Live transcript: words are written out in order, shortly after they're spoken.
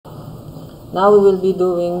Now we will be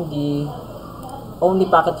doing the only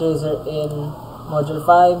packet tracer in module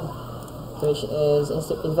 5, which is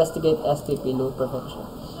investigate STP load prevention.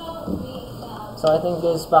 So I think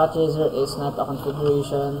this packet tracer is not a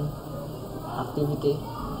configuration activity.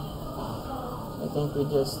 I think we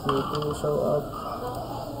just need to show up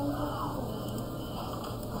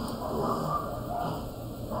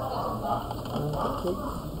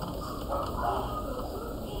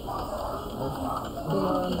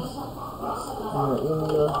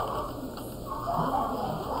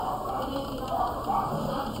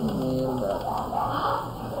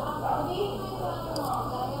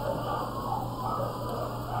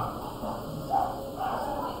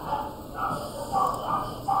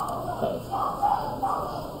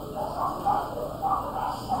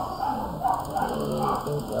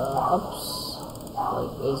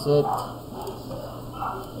is it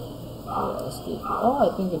STP? Oh, I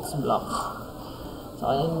think it's block. So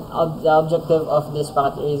the objective of this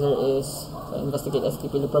packet tracer is to investigate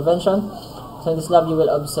STP loop prevention. So in this lab you will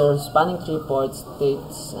observe spanning tree port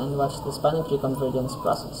states and watch the spanning tree convergence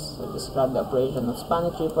process. So describe the operation of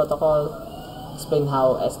spanning tree protocol, explain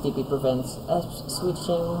how STP prevents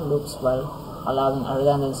switching loops while allowing a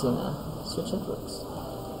redundancy in a switch networks.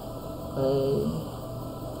 Okay.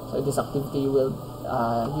 So in this activity you will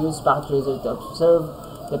use packet tracer to observe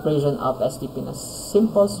the operation of STP in a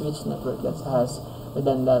simple switch network that has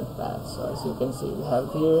redundant paths. So as you can see, we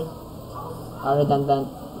have here a redundant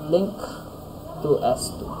link to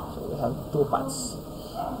S2. So we have two paths.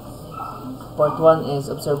 Port 1 is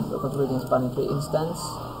observe the converging spanning tree instance.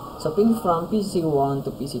 So ping from PC1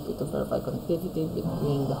 to PC2 to verify connectivity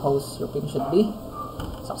between the hosts. Your ping should be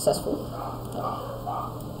successful.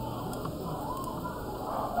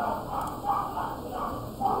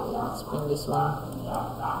 Let's ping this one.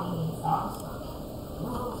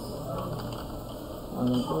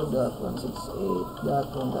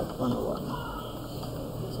 102.168.1.101.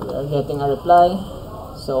 So we are getting a reply.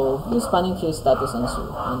 So use spanning tree status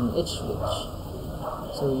on each switch.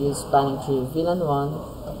 So use spanning tree VLAN 1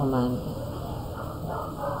 to command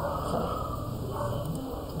to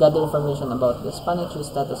gather information about the spanning tree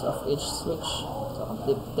status of each switch. So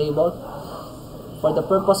complete table. For the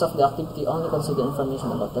purpose of the activity, only consider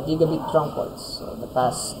information about the gigabit trunk ports. So the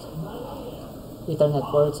past Ethernet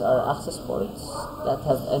ports are access ports that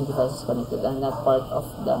have end devices connected and not part of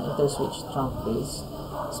the interswitch trunk-based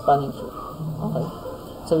spanning tree. Okay.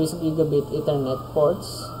 So use gigabit Ethernet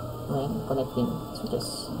ports when connecting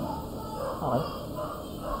switches. Okay.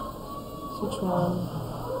 Switch 1.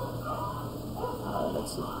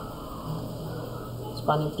 Let's see.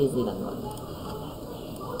 Spanning tree VLAN 1.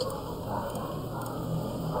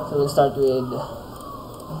 So we'll start with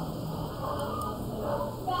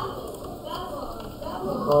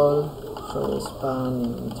show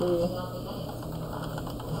spanning tree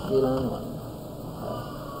VLAN 1.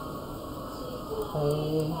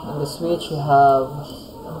 Okay, on the switch we have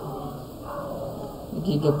the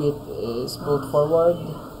gigabit is boot forward,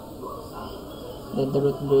 then the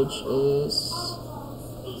root bridge is,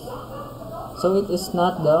 so it is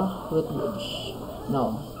not the root bridge,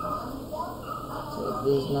 no.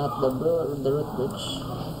 This is not the root bridge.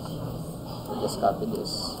 So just copy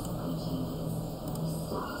this.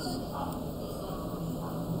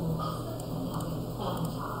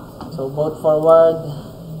 So both forward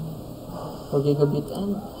for gigabit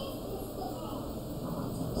and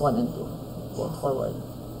 1 and 2. Both forward.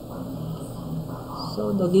 So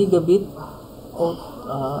the gigabit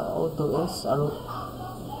O2 is a root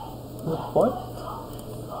port.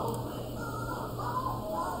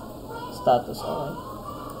 Status, alright.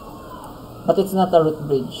 But it's not a root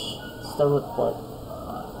bridge, it's the root port.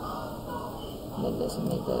 Then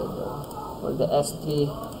designated for the S3.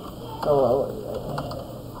 So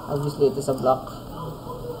obviously it is a block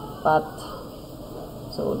path.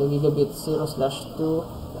 So the gigabit 0/2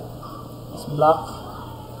 is block.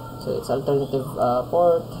 So it's alternative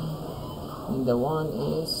port. And the one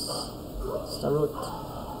is the root.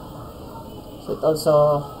 So it's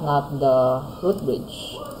also not the root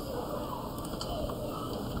bridge.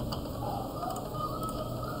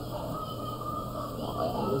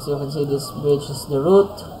 As you can see, this bridge is the root,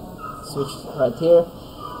 switch right here.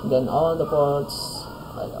 Then all the ports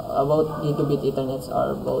about gigabit Ethernets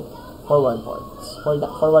are both forward ports,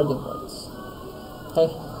 forwarding ports. Okay.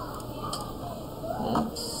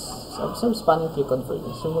 Next, observe spanning tree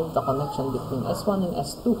convergence. Remove the connection between S1 and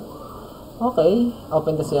S2. Okay.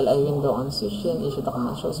 Open the CLI window on switch and issue the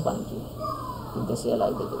command show spanning tree. With the CLI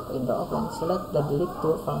window open, select the delete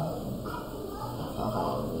tool from.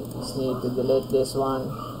 Okay, we just need to delete this one.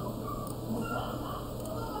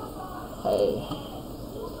 Okay.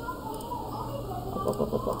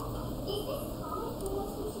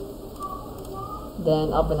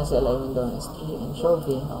 Then open a CLI window in S3 and show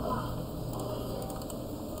V. Okay.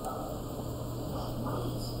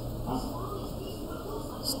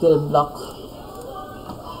 Still block.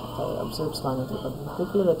 Okay, observe scanning tree, but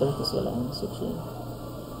quickly return to CLI and switch lane.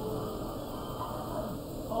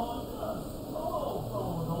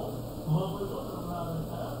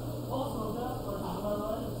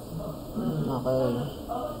 Okay.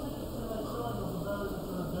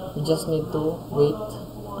 You just need to wait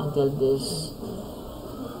until this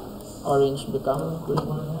orange become green.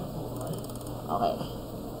 Okay.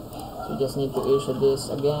 So you just need to issue this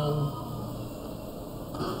again.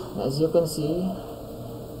 As you can see,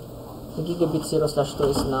 the gigabit 0/2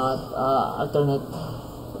 is not alternate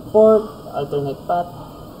port, alternate path,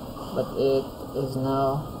 but it is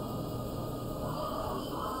now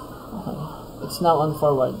okay. It's now on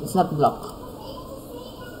forward. It's not block.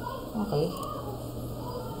 Okay.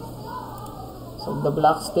 So the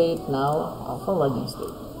block state now forwarding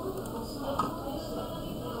state.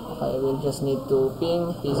 Okay, we'll just need to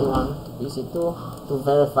ping PC1 to PC2 to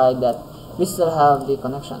verify that we still have the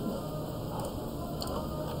connection.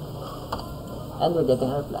 And we're getting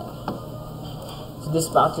a reply. So this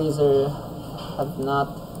packet tracer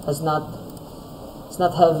is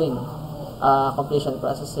not having a completion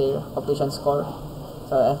process here, completion score.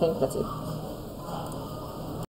 So I think that's it.